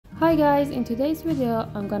Hi guys, in today's video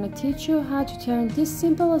I'm gonna teach you how to turn this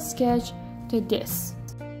simple sketch to this.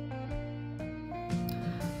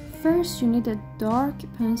 First you need a dark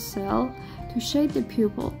pencil to shade the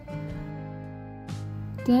pupil.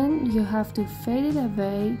 Then you have to fade it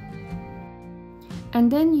away.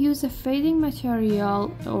 And then use a fading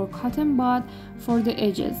material or cotton bud for the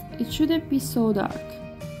edges. It shouldn't be so dark.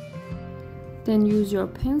 Then use your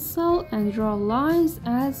pencil and draw lines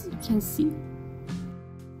as you can see.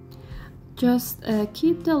 Just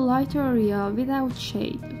keep the light area without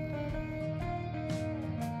shade.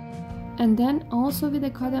 And then also with a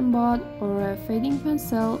cotton bud or a fading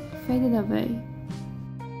pencil, fade it away.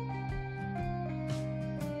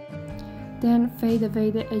 Then fade away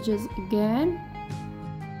the edges again.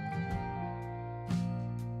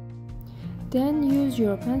 Then use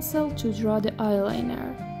your pencil to draw the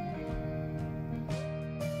eyeliner.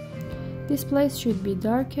 This place should be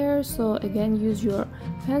darker, so again use your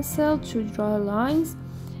pencil to draw lines,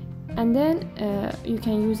 and then you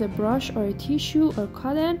can use a brush or a tissue or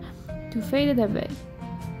cotton to fade it away.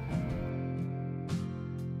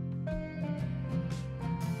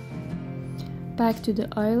 Back to the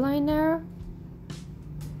eyeliner,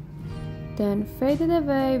 then fade it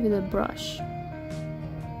away with a brush.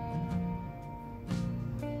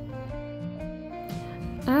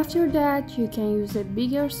 After that, you can use a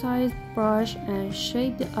bigger sized brush and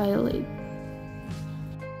shape the eyelid.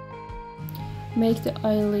 Make the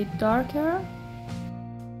eyelid darker.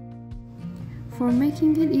 For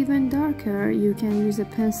making it even darker, you can use a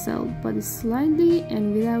pencil, but slightly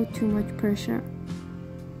and without too much pressure.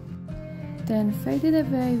 Then fade it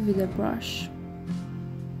away with a brush.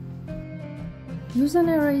 Use an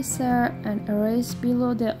eraser and erase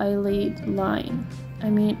below the eyelid line.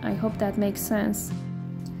 I hope that makes sense.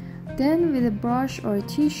 Then with a brush or a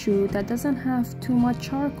tissue that doesn't have too much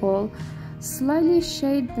charcoal, slightly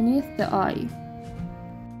shade beneath the eye.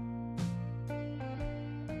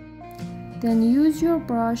 Then use your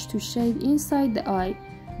brush to shade inside the eye,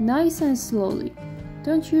 nice and slowly.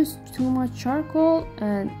 Don't use too much charcoal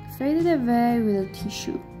and fade it away with a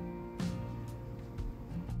tissue.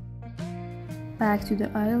 Back to the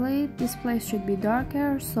eyelid, this place should be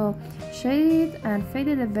darker, so shade it and fade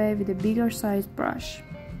it away with a bigger sized brush.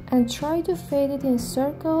 And try to fade it in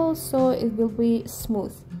circles so it will be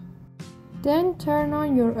smooth. Then turn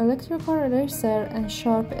on your electrical eraser and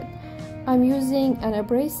sharpen it. I'm using an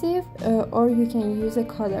abrasive or you can use a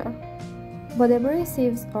cutter. But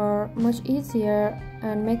abrasives are much easier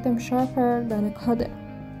and make them sharper than a cutter.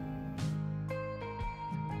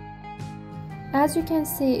 As you can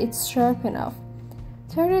see, it's sharp enough.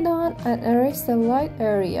 Turn it on and erase the light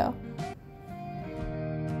area.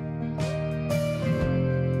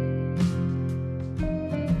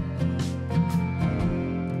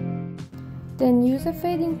 Then use a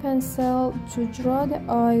fading pencil to draw the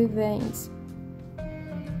eye veins.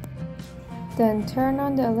 Then turn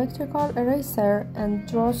on the electrical eraser and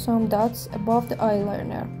draw some dots above the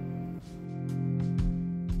eyeliner.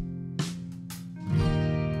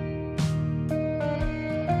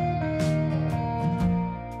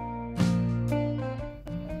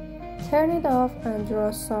 Turn it off and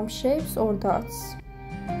draw some shapes or dots.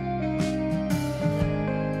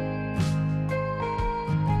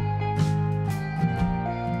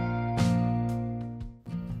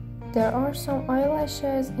 There are some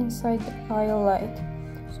eyelashes inside the eyelid,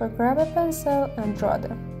 so grab a pencil and draw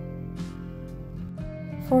them.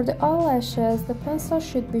 For the eyelashes, the pencil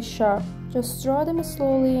should be sharp. Just draw them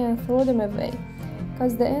slowly and throw them away,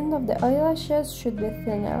 because the end of the eyelashes should be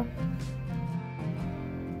thinner.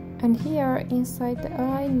 And here, inside the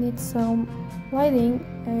eye needs some lighting,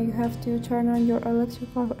 and you have to turn on your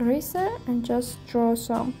electrical eraser and just draw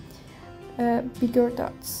some bigger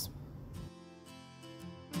dots.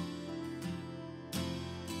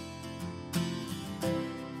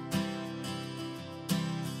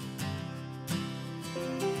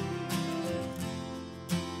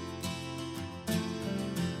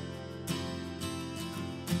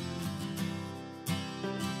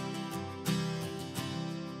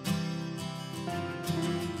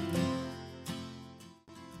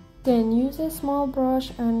 Then use a small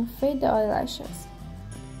brush and fade the eyelashes.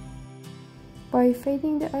 By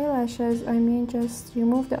fading the eyelashes, I mean just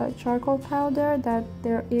remove the charcoal powder that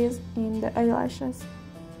there is in the eyelashes.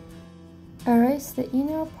 Erase the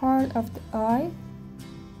inner part of the eye.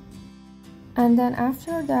 And then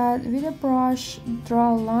after that, with a brush,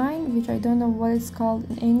 draw a line, which I don't know what it's called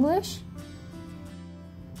in English.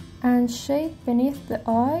 And shade beneath the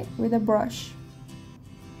eye with a brush.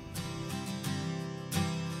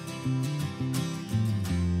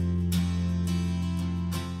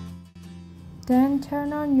 Then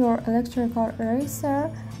turn on your electrical eraser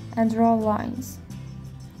and draw lines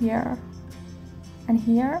here and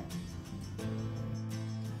here.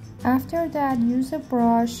 After that, use a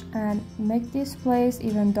brush and make this place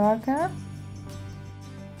even darker.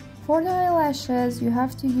 For the eyelashes, you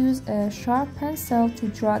have to use a sharp pencil to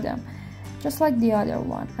draw them, just like the other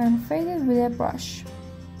one, and fade it with a brush.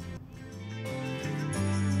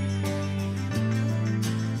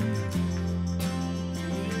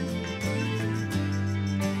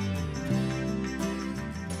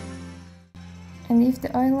 And if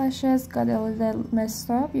the eyelashes got a little messed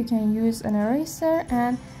up, you can use an eraser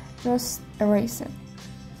and just erase it.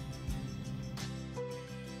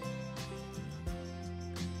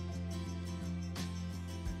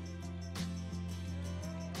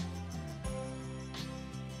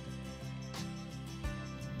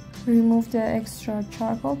 Remove the extra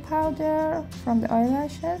charcoal powder from the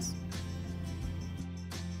eyelashes.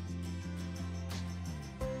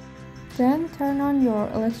 Then turn on your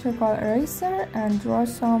electrical eraser and draw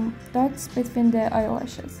some dots between the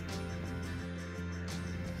eyelashes.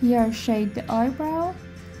 Here shade the eyebrow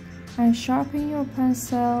and sharpen your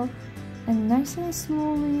pencil and nice and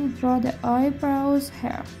slowly draw the eyebrows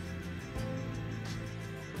hair.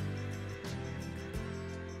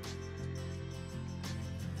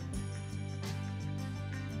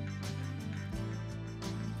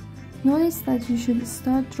 Notice that you should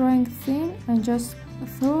start drawing thin and just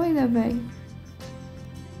throw it away.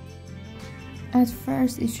 At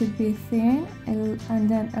first it should be thin and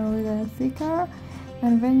then a little thicker,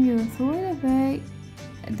 and when you throw it away,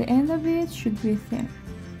 the end of it should be thin.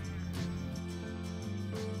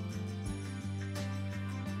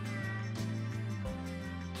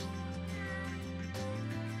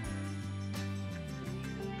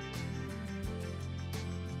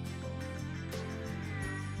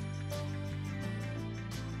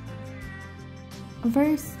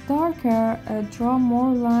 Very darker, draw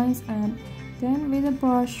more lines and then with a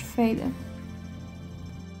brush fade it.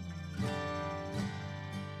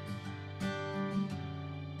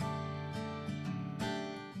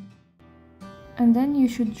 And then you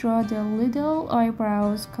should draw the little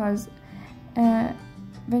eyebrows, because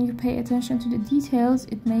when you pay attention to the details,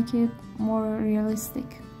 it makes it more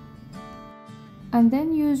realistic. And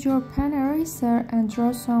then use your pen eraser and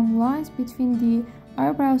draw some lines between the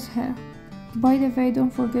eyebrows hair. By the way,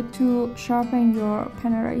 don't forget to sharpen your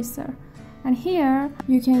pen eraser. And here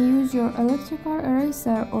you can use your electrical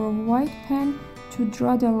eraser or white pen to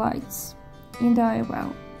draw the lights in the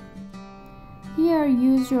eyebrow. Here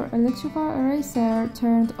use your electrical eraser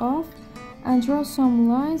turned off and draw some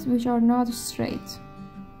lines which are not straight.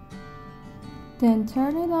 Then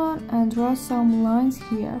turn it on and draw some lines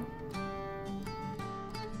here.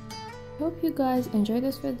 Hope you guys enjoyed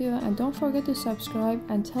this video, and don't forget to subscribe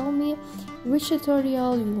and tell me which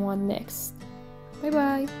tutorial you want next. Bye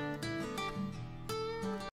bye!